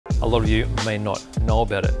a lot of you may not know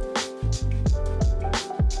about it.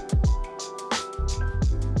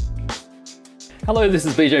 Hello, this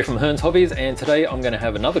is BJ from Hearns Hobbies, and today I'm going to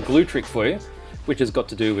have another glue trick for you, which has got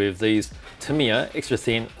to do with these Tamiya Extra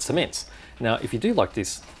Thin Cements. Now, if you do like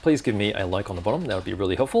this, please give me a like on the bottom. That would be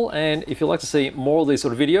really helpful. And if you'd like to see more of these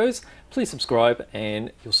sort of videos, please subscribe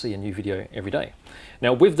and you'll see a new video every day.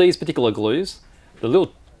 Now, with these particular glues, the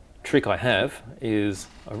little trick I have is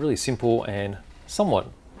a really simple and somewhat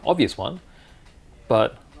obvious one,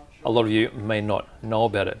 but a lot of you may not know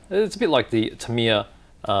about it. It's a bit like the Tamiya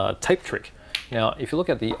tape trick. Now, if you look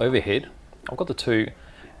at the overhead, I've got the two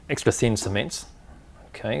extra thin cements.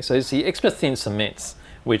 Okay, so it's the extra thin cements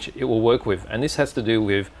which it will work with, and this has to do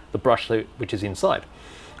with the brush which is inside.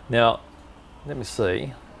 Now, let me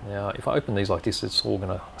see. Now, if I open these like this, it's all going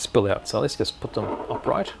to spill out. So let's just put them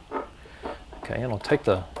upright. Okay, and I'll take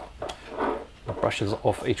the brushes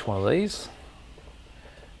off each one of these.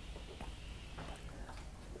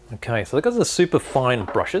 Okay, so they've got the super fine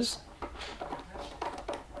brushes.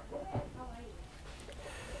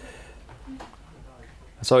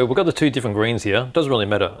 So we've got the two different greens here. It doesn't really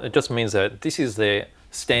matter. It just means that this is their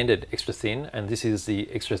standard extra thin and this is the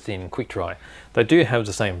extra thin quick dry. They do have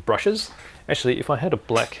the same brushes. Actually, if I had a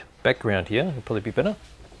black background here, it would probably be better.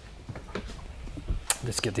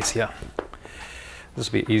 Let's get this here.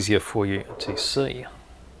 This will be easier for you to see.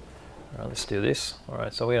 All right, let's do this. All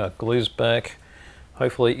right, so we are glues back.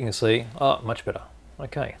 Hopefully you can see, oh, much better.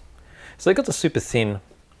 Okay, so they've got the super thin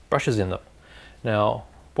brushes in them. Now,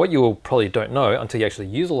 what you will probably don't know until you actually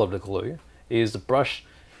use a lot of the glue is the brush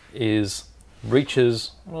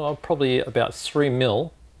reaches probably about 3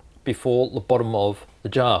 mil before the bottom of the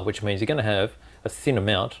jar, which means you're going to have a thin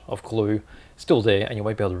amount of glue still there and you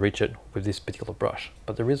won't be able to reach it with this particular brush.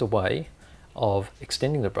 But there is a way of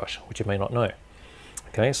extending the brush, which you may not know.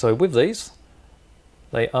 Okay, so with these,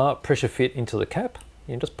 they are pressure fit into the cap.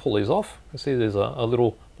 You can just pull these off. You see there's a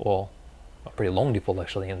little, or a pretty long nipple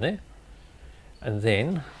actually in there. And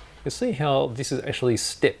then you see how this is actually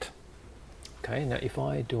stepped. Okay, now if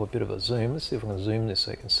I do a bit of a zoom, let's see if I can zoom this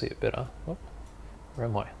so you can see it better. Oh, where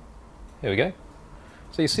am I? There we go.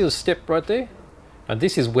 So you see the step right there? And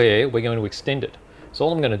this is where we're going to extend it. So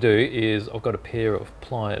all I'm going to do is I've got a pair of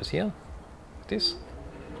pliers here, like this,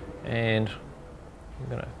 and I'm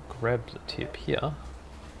going to grab the tip here.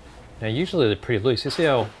 Now usually they're pretty loose. You see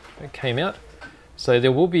how it came out? So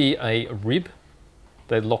there will be a rib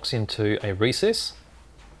that locks into a recess.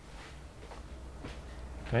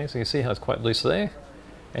 Okay, so you see how it's quite loose there.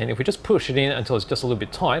 And if we just push it in until it's just a little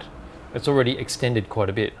bit tight, it's already extended quite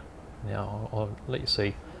a bit. Now I'll let you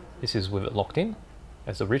see, this is with it locked in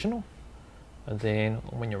as original. And then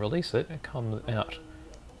when you release it, it comes out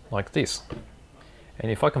like this.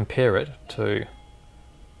 And if I compare it to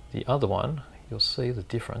the other one, you'll see the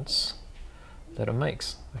difference that it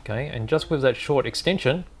makes. Okay, and just with that short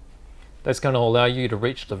extension, that's going to allow you to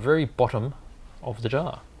reach the very bottom of the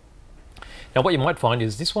jar. Now what you might find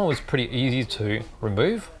is this one was pretty easy to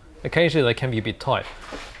remove. Occasionally they can be a bit tight.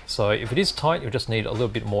 So if it is tight, you'll just need a little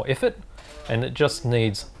bit more effort, and it just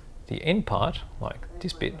needs the end part, like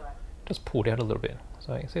this bit, just pulled out a little bit.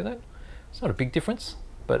 So you see that? It's not a big difference,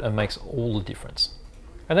 but it makes all the difference.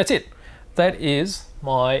 And that's it. That is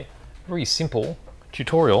my very simple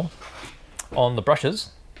tutorial on the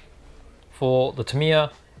brushes for the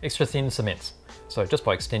Tamiya Extra Thin Cements. So just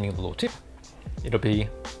by extending the little tip, it'll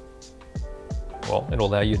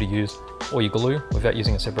allow you to use all your glue without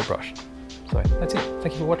using a separate brush. So that's it.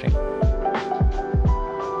 Thank you for watching.